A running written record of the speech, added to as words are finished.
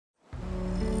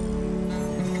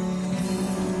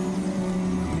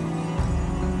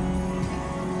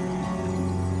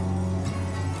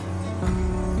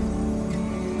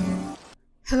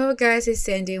Hello guys, it's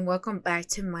Sandy and welcome back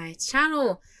to my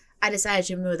channel. I decided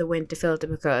to remove the winter filter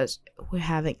because we're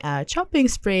having a shopping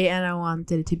spree and I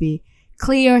wanted it to be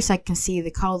clear so I can see the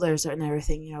colors and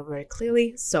everything, very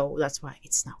clearly. So that's why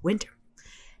it's not winter.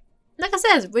 Like I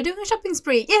said, we're doing a shopping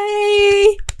spree.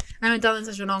 Yay! I haven't done it in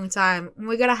such a long time.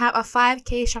 We're gonna have a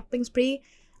 5k shopping spree.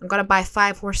 I'm gonna buy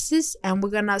 5 horses and we're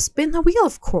gonna spin the wheel,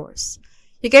 of course.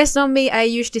 You guys know me, I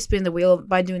usually spin the wheel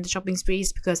by doing the shopping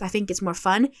sprees because I think it's more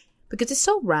fun. Because it's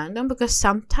so random, because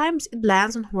sometimes it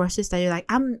lands on horses that you're like,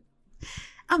 I'm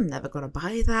never gonna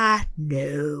buy that,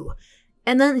 no.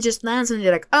 And then it just lands and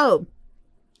you're like, oh,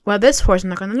 well this horse I'm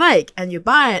not gonna like. And you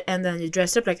buy it and then you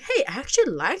dress up like, hey, I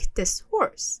actually like this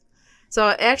horse. So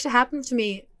it actually happened to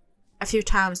me a few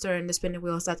times during the spinning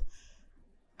wheels that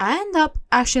I end up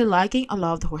actually liking a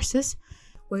lot of the horses.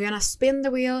 We're gonna spin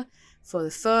the wheel for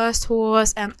the first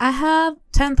horse and I have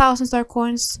 10,000 star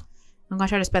coins. I'm gonna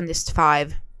try to spend this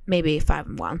 5. Maybe 5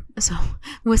 and 1. So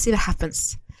we'll see what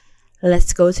happens.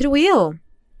 Let's go to the wheel.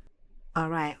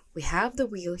 Alright, we have the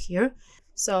wheel here.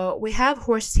 So we have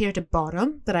horses here at the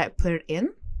bottom that I put it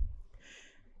in.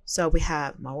 So we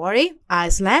have Maori,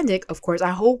 Icelandic, of course.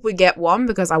 I hope we get one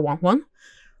because I want one.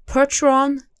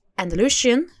 Percheron,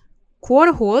 Andalusian,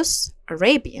 Quarter Horse,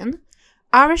 Arabian,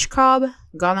 Irish Cob,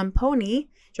 Golden Pony,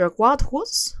 York Wild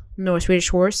Horse, North Swedish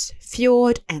Horse,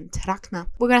 Fjord, and Trakna.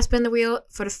 We're gonna spin the wheel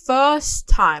for the first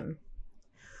time.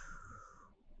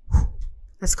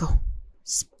 Let's go.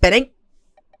 Spinning.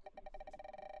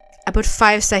 I put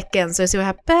 5 seconds, so let's see what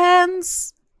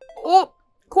happens. Oh,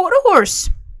 Quarter Horse.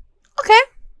 Okay,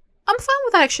 I'm fine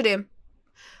with that actually.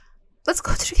 Let's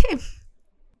go to the game.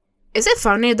 Is it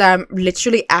funny that I'm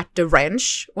literally at the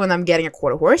ranch when I'm getting a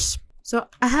Quarter Horse? So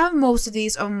I have most of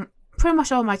these on pretty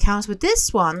much all my accounts, but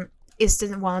this one is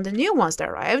one of the new ones that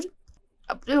arrived.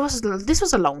 This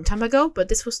was a long time ago, but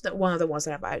this was one of the ones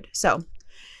that arrived. So,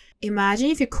 imagine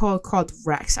if you called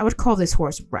Rex. I would call this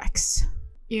horse Rex.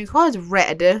 You can call it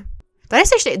Red. That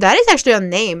is actually a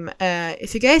name.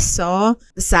 If you guys saw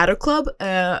the Saddle Club,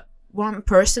 one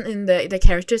person in the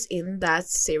characters in that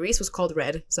series was called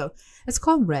Red. So let's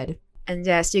call him Red. And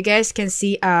yes, you guys can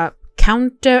see a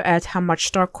counter at how much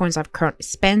star coins I've currently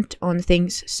spent on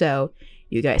things. So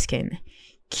you guys can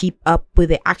keep up with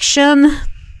the action.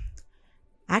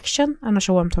 I'm not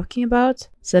sure what I'm talking about.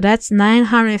 So that's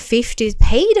 950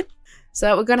 paid.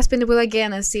 So we're gonna spin the wheel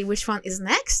again and see which one is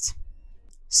next.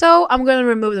 So I'm gonna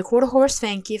remove the Quarter Horse.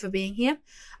 Thank you for being here.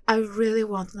 I really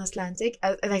want an Icelandic.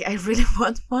 I really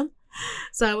want one.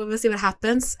 So we will see what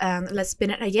happens and let's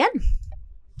spin it again.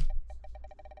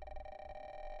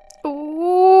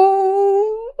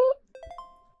 Ooh,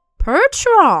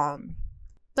 Percheron.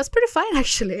 That's pretty fine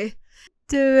actually.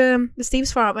 To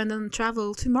Steve's farm and then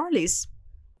travel to Marley's.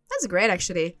 That's great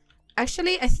actually.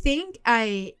 Actually, I think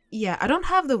I don't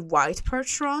have the white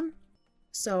Percheron.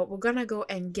 So we're gonna go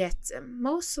and get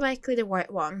most likely the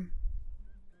white one.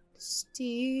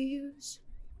 Steve's.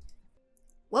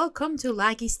 Welcome to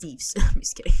Laggy Steve's. I'm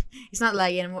just kidding. It's not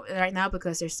laggy anymore right now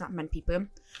because there's not many people.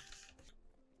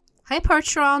 Hi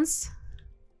Percherons.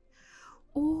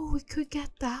 Oh, we could get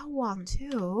that one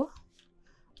too.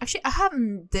 Actually, I have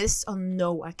this on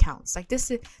no accounts. Like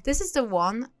this is the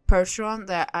one Percheron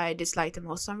that I dislike the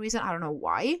most for some reason. I don't know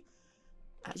why.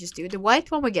 I just do. The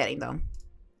white one we're getting though.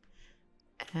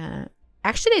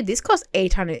 Actually, this cost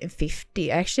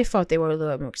 850. I actually thought they were a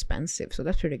little more expensive, so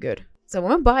that's pretty good. So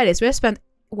when we buy this, we spent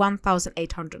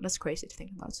 1,800. That's crazy to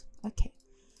think about. Okay.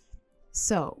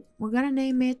 So we're gonna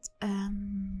name it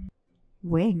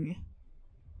Wingman.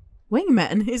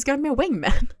 It's gonna be a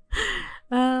wingman.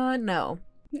 No.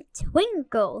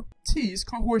 Twinkle. T is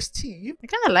called horse T. I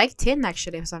kind of like Tin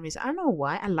actually for some reason. I don't know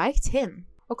why. I like Tin.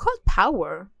 Or called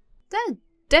Power. That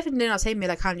definitely did not take me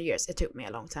like 100 years. It took me a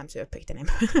long time to pick the name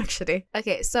actually.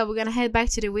 Okay, so we're gonna head back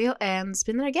to the wheel and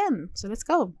spin it again. So let's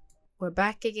go. We're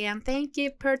back again. Thank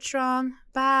you, Percheron.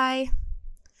 Bye.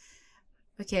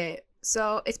 Okay,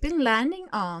 so it's been landing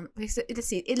on. Let's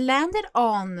see. It landed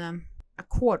on a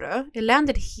quarter. It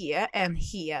landed here and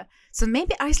here. So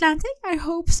maybe Icelandic? I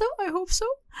hope so.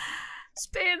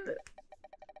 Spin.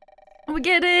 We're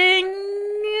getting... no,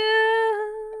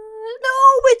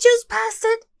 we just passed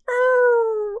it.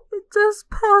 Oh, we just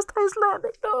passed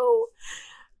Icelandic. No.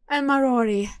 And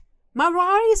Marori.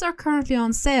 Maroris are currently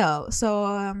on sale. So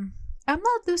I'm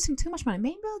not losing too much money.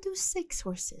 Maybe I'll do 6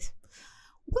 horses.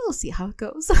 We'll see how it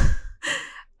goes.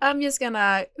 I'm just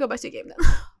gonna go back to the game then.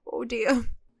 Oh dear.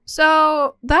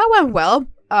 So that went well.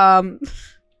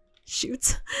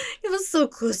 Shoot. It was so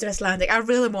close to Icelandic. I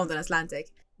really want an Icelandic.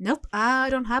 Nope, I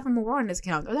don't have a more on this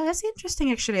account. Oh, that's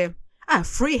interesting actually. Ah,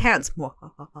 free hands. Why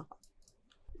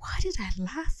did I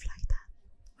laugh like that?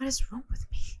 What is wrong with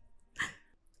me?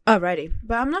 Alrighty,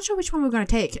 but I'm not sure which one we're gonna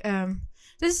take.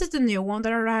 This is the new one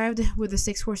that arrived with the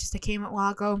 6 horses that came a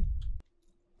while ago.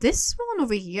 This one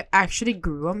over here actually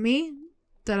grew on me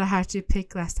that I had to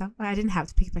pick last time. I didn't have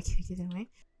to pick it, but I picked it anyway.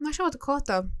 I'm not sure what to call it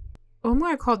though. Oh, I'm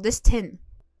gonna call this Tin.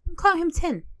 I'm calling him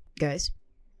Tin. Guys,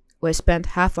 we spent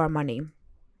half our money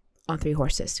on 3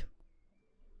 horses.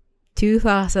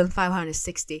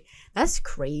 2,560. That's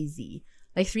crazy.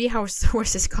 Like 3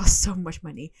 horses cost so much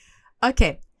money.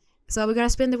 Okay, so we're gonna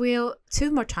spin the wheel 2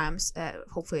 more times,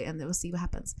 hopefully, and then we'll see what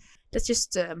happens. Let's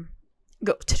just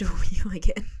go to the wheel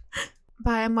again.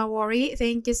 Bye, my worry.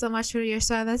 Thank you so much for your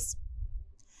service.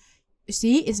 You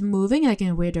see, it's moving like in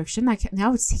a weird direction. Like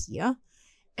now it's here.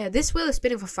 This wheel is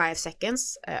spinning for 5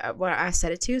 seconds, where I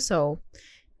set it to, so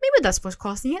maybe that's what's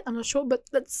causing it. I'm not sure, but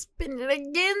let's spin it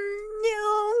again.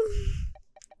 No.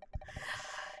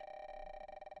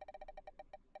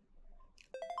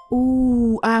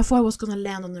 Ooh, I thought I was gonna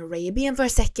land on Arabian for a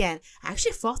second. I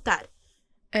actually thought that.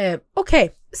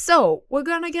 Okay, so we're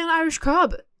gonna get an Irish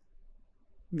Cob.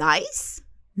 Nice.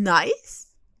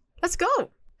 Let's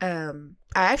go. I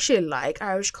actually like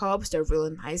Irish Cobs. They're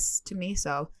really nice to me,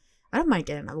 so I don't mind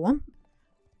getting another one.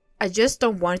 I just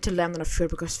don't want it to land on a fjord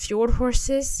because fjord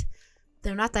horses,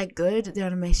 they're not that good. Their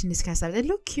animation is kind of stuff. They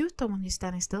look cute though when you're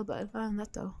standing still, but other than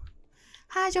that though.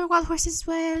 Hi, do you have wild horses as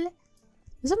well?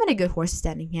 There's so many good horses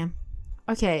standing here.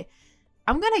 Okay,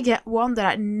 I'm gonna get one that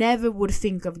I never would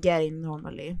think of getting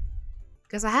normally.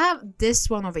 Because I have this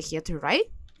one over here to the right.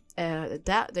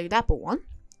 The dapple one.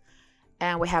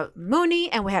 And we have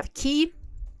Mooney and we have Key.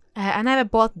 I never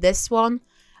bought this one.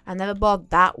 I never bought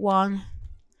that one.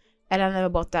 And I never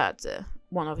bought that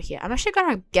one over here. I'm actually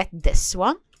gonna get this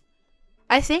one.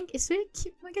 I think it's really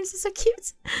cute. Oh my goodness, it's so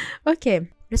cute.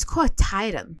 Okay, let's call it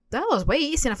Titan. That was way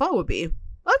easier than I thought it would be.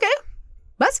 Okay,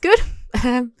 that's good.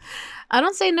 I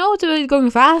don't say no to it going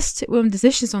fast with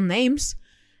decisions on names.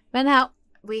 But now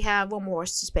we have 1 more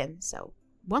horse to spin. So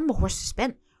 1 more horse to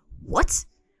spin. What?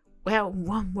 We have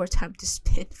 1 more time to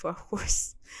spin for a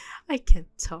horse. I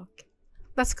can't talk.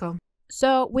 Let's go.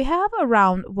 So we have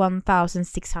around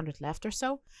 1,600 left or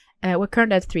so. We're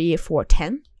currently at 3, 4,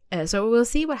 10. So we'll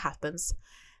see what happens.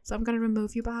 So I'm gonna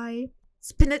remove you by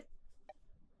spin it.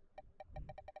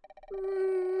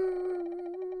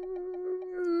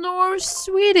 North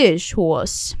Swedish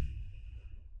horse.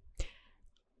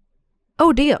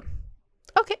 Oh dear.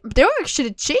 Okay, they're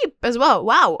actually cheap as well.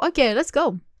 Wow. Okay, let's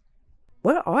go.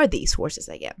 Where are these horses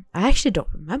again? I actually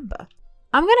don't remember.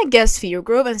 I'm gonna guess Fear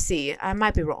Grove and see. I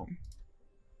might be wrong.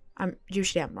 I'm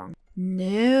wrong.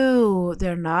 No,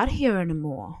 they're not here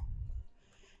anymore.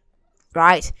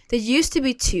 Right. There used to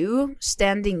be 2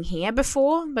 standing here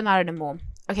before, but not anymore.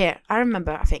 Okay, I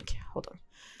remember, I think. Hold on.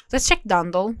 Let's check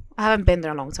Dundle. I haven't been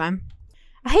there a long time.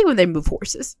 I hate when they move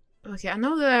horses. Okay, I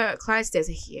know the Clydesdales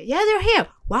are here. Yeah, they're here.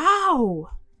 Wow.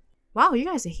 Wow, you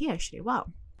guys are here actually.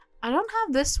 Wow. I don't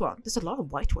have this one. There's a lot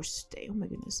of white horses today. Oh my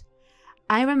goodness.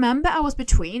 I remember I was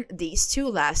between these 2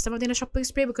 last time I did a shopping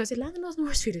spree because it landed on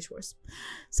North Swedish horse.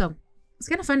 So, it's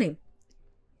kind of funny.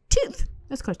 Tooth.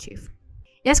 Let's call it Tooth.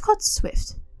 Yeah, it's called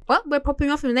Swift. Well, we're popping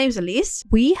off in the names at least.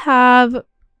 We have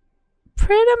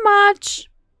pretty much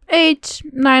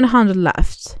 900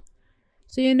 left.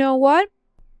 So you know what?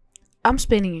 I'm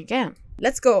spinning again.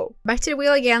 Let's go. Back to the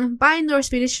wheel again. Bye, North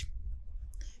Swedish.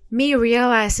 Me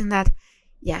realizing that,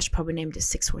 yeah, I should probably name this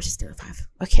 6 horses instead of 5.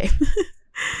 Okay.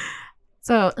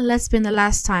 So, let's spin the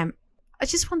last time. I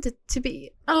just want it to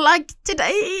be like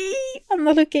today. I'm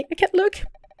not looking. I can't look.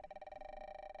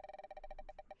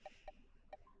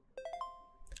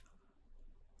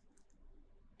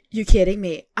 You kidding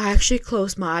me? I actually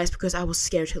closed my eyes because I was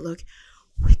scared to look.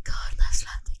 Oh my god, last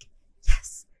landing.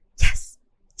 Yes, yes,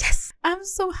 yes. I'm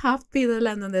so happy to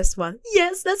land on this one.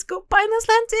 Yes, let's go buy an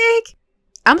Atlantic.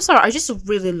 I'm sorry, I just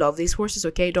really love these horses,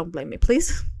 okay? Don't blame me,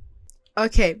 please.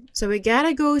 Okay, so we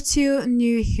gotta go to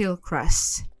New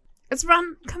Hillcrest. Let's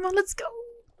run. Come on, let's go.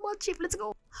 Come on, Chief, let's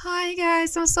go. Hi,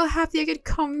 guys. I'm so happy I could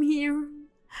come here.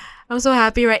 I'm so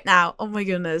happy right now. Oh my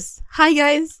goodness. Hi,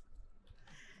 guys.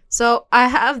 So, I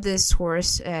have this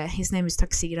horse. His name is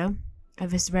Tuxedo.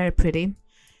 It's very pretty.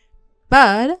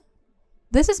 But,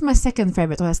 this is my second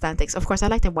favorite of Atlantics. Of course, I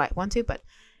like the white one too, but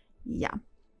yeah.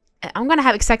 I'm gonna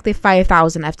have exactly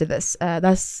 5,000 after this.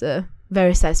 That's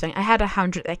very satisfying. I had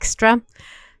 100 extra,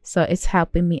 so it's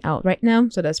helping me out right now.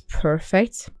 So that's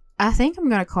perfect. I think I'm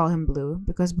gonna call him Blue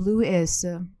because Blue is.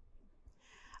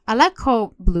 I like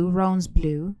how Blue roans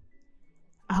Blue.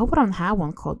 I hope I don't have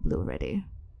one called Blue already.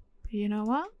 But you know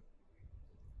what?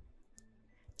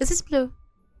 This is Blue.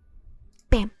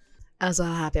 Bam. I'm so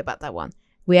happy about that one.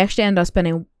 We actually ended up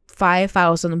spending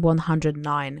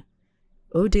 5,109.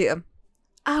 Oh dear.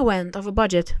 I went over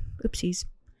budget. Oopsies.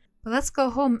 But let's go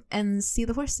home and see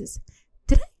the horses.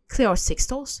 Did I clear out 6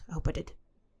 stalls? I hope I did.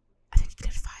 I think I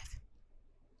cleared 5.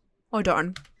 Oh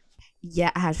darn.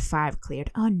 Yeah, I had 5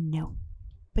 cleared. Oh no.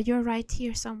 But you're right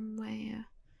here somewhere.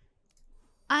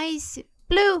 I see.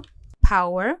 Blue.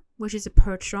 Power, which is a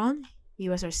Pertron. He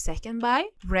was our second buy.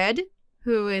 Red,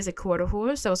 who is a quarter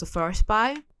horse. That was the first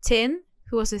buy. Tin,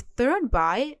 who was the third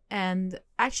buy. And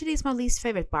actually it's my least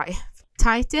favorite buy.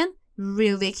 Titan,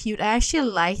 really cute. I actually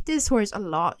like this horse a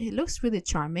lot. It looks really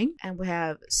charming. And we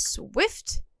have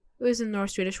Swift, who is a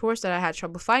North Swedish horse that I had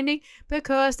trouble finding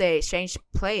because they changed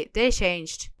plate. They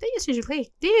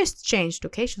just changed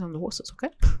locations on the horses,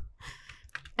 okay?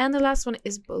 And the last one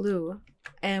is Blue,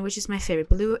 and which is my favorite.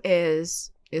 Blue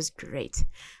is great.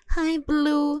 Hi,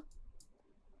 Blue.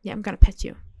 Yeah, I'm gonna pet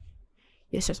you.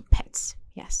 You're some pets,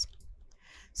 yes.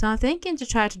 So I'm thinking to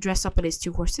try to dress up with these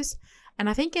 2 horses, and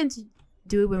I'm thinking to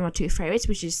do it with my 2 favorites,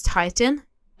 which is Titan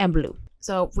and Blue.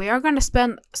 So we are gonna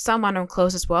spend some money on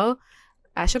clothes as well.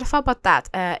 I should have thought about that.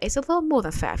 It's a little more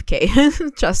than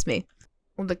 5k, trust me.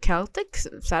 On the Celtic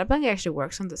saddlebag actually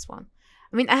works on this one.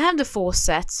 I mean, I have the full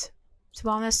set, to be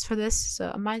honest, for this,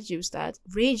 so I might use that.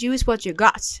 Reuse what you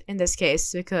got in this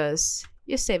case, because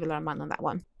you save a lot of money on that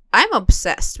one. I'm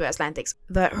obsessed with Atlantics.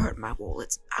 That hurt my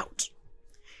wallet out.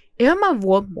 It hurt my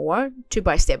wallet more to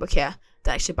buy stable care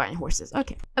than actually buying horses.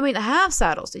 Okay. I mean, I have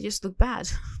saddles, they just look bad.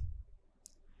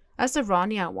 That's the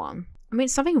Rania one. I mean,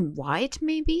 something white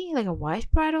maybe? Like a white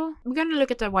bridle? We're gonna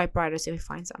look at the white bridle, see if we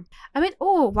find some. I mean,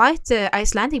 oh, white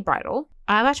Icelandic bridle.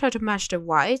 I've tried to match the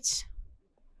white.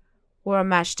 Or I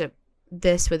match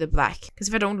this with the black. Because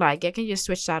if I don't like it, I can just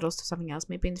switch saddles to something else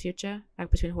maybe in the future.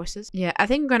 Like between horses. Yeah, I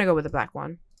think I'm gonna go with the black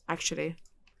one. Actually.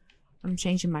 I'm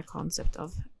changing my concept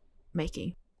of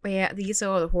making. But yeah, these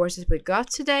are all the horses we got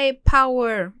today.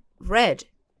 Power, Red,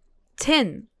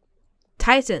 Tin,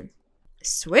 Titan,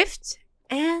 Swift,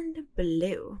 and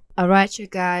Blue. Alright, you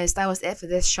guys, that was it for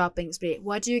this shopping spree.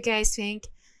 What do you guys think?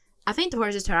 I think the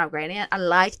horses turned out great. I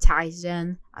like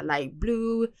Titan, I like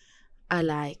Blue, I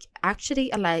like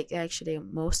actually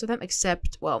most of them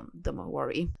except, well, the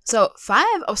Mawari. So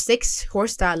 5 of 6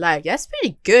 horses that I like. That's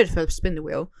pretty good for spin the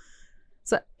wheel.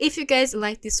 So if you guys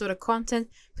like this sort of content,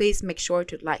 please make sure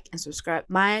to like and subscribe.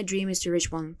 My dream is to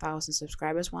reach 1,000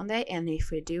 subscribers one day, and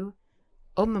if we do,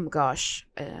 oh my gosh,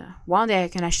 one day I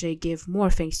can actually give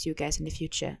more things to you guys in the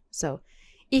future. So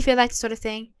if you like this sort of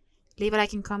thing, leave a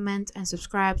like and comment and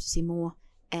subscribe to see more,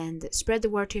 and spread the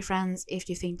word to your friends if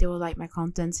you think they will like my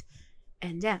content.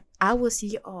 And yeah, I will see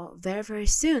you all very, very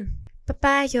soon. Bye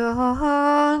bye,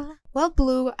 y'all. Well,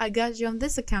 Blue, I got you on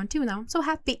this account too now. I'm so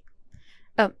happy.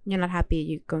 Oh, you're not happy,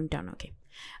 you're going down. Okay,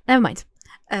 never mind.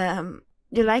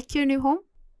 You like your new home?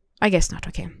 I guess not.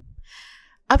 Okay,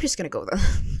 I'm just gonna go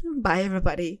then. Bye,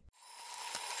 everybody.